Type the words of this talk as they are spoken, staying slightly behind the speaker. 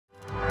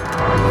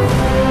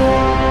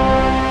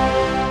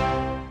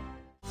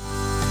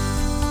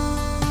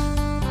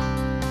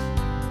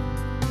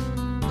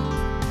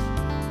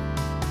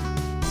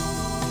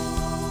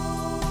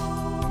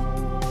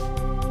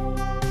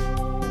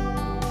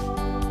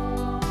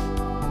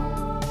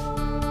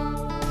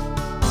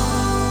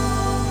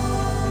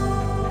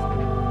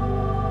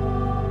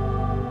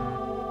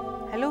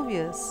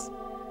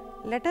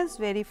Let us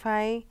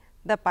verify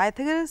the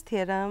Pythagoras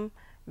theorem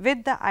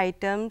with the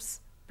items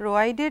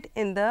provided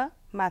in the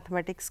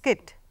mathematics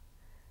kit.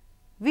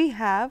 We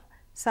have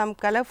some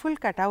colorful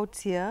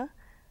cutouts here.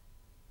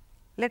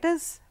 Let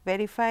us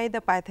verify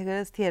the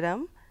Pythagoras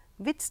theorem,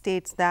 which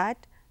states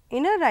that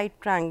in a right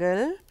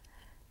triangle,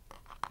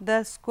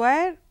 the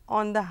square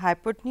on the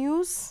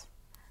hypotenuse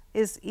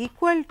is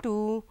equal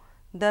to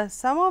the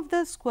sum of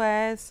the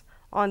squares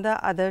on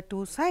the other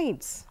two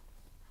sides.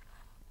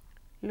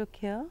 Look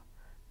here,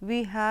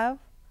 we have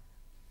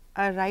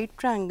a right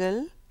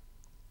triangle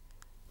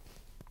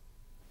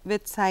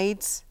with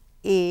sides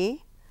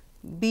A,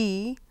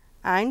 B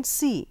and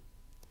C.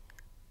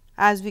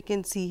 As we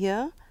can see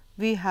here,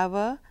 we have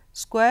a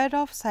square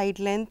of side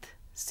length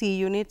C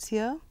units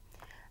here,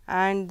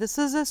 and this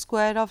is a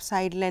square of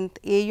side length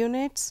A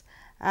units,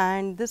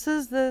 and this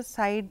is the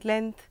side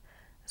length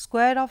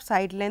square of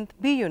side length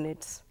B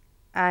units,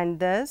 and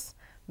thus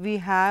we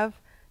have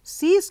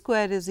C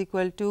square is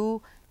equal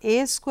to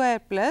A square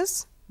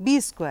plus B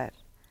square.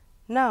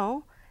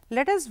 Now,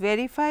 let us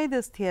verify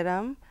this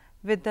theorem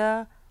with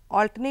the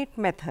alternate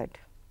method.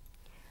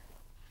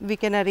 We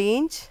can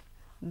arrange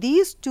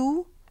these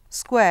two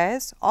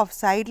squares of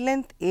side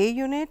length A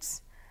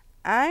units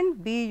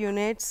and B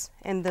units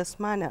in this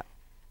manner.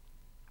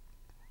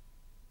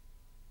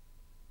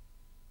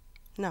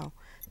 Now,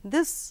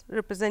 this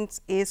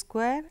represents A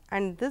square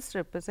and this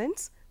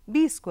represents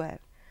B square.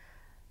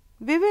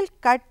 We will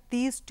cut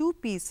these two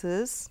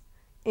pieces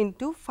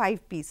into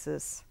 5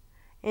 pieces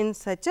in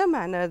such a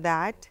manner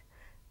that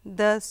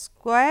the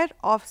square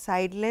of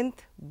side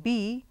length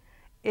B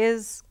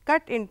is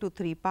cut into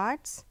 3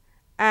 parts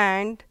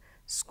and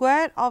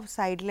square of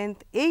side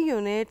length A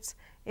units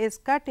is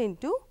cut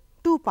into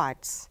 2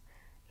 parts.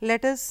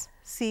 Let us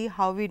see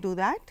how we do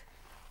that.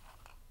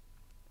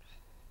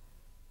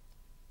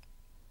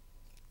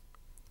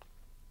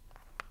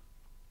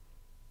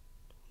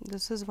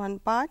 This is one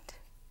part.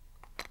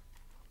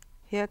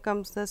 Here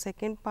comes the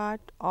second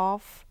part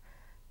of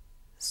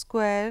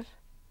square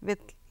with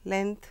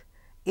length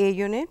A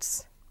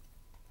units.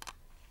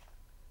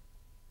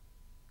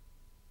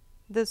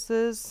 This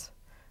is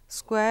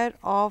square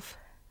of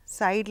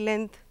side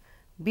length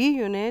B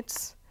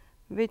units,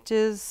 which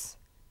is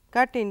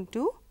cut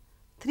into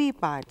 3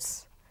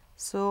 parts.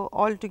 So,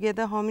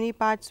 altogether how many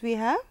parts we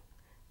have?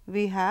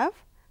 We have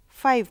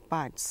 5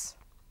 parts.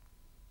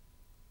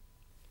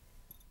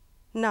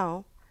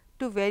 Now,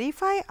 to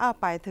verify our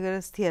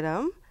Pythagoras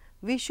theorem,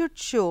 we should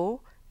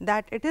show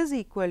that it is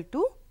equal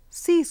to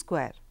C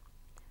square.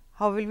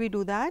 How will we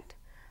do that?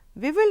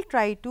 We will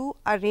try to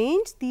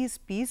arrange these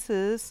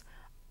pieces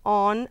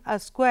on a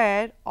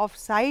square of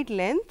side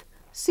length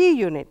C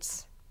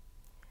units.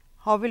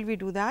 How will we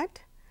do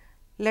that?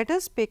 Let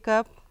us pick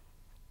up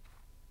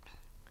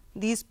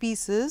these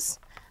pieces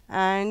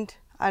and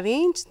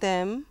arrange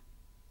them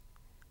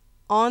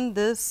on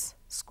this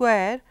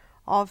square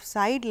of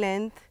side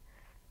length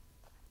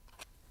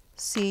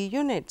C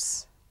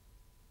units.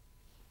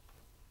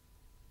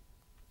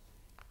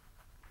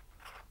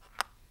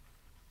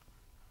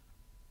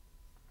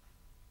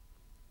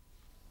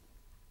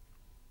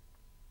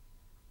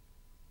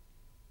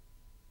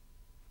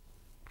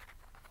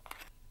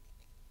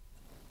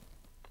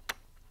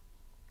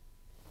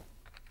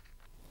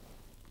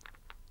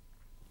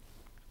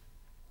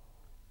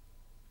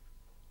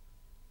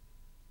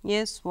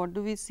 Yes, what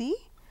do we see?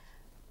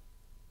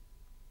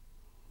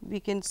 We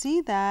can see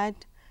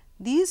that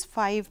these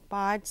 5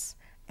 parts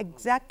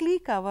exactly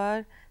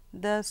cover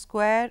the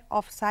square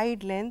of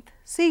side length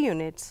C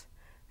units.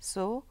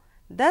 So,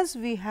 thus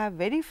we have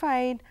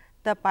verified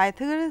the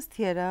Pythagoras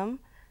theorem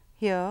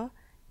here.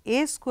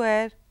 A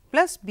square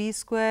plus B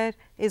square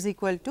is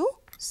equal to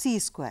C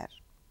square.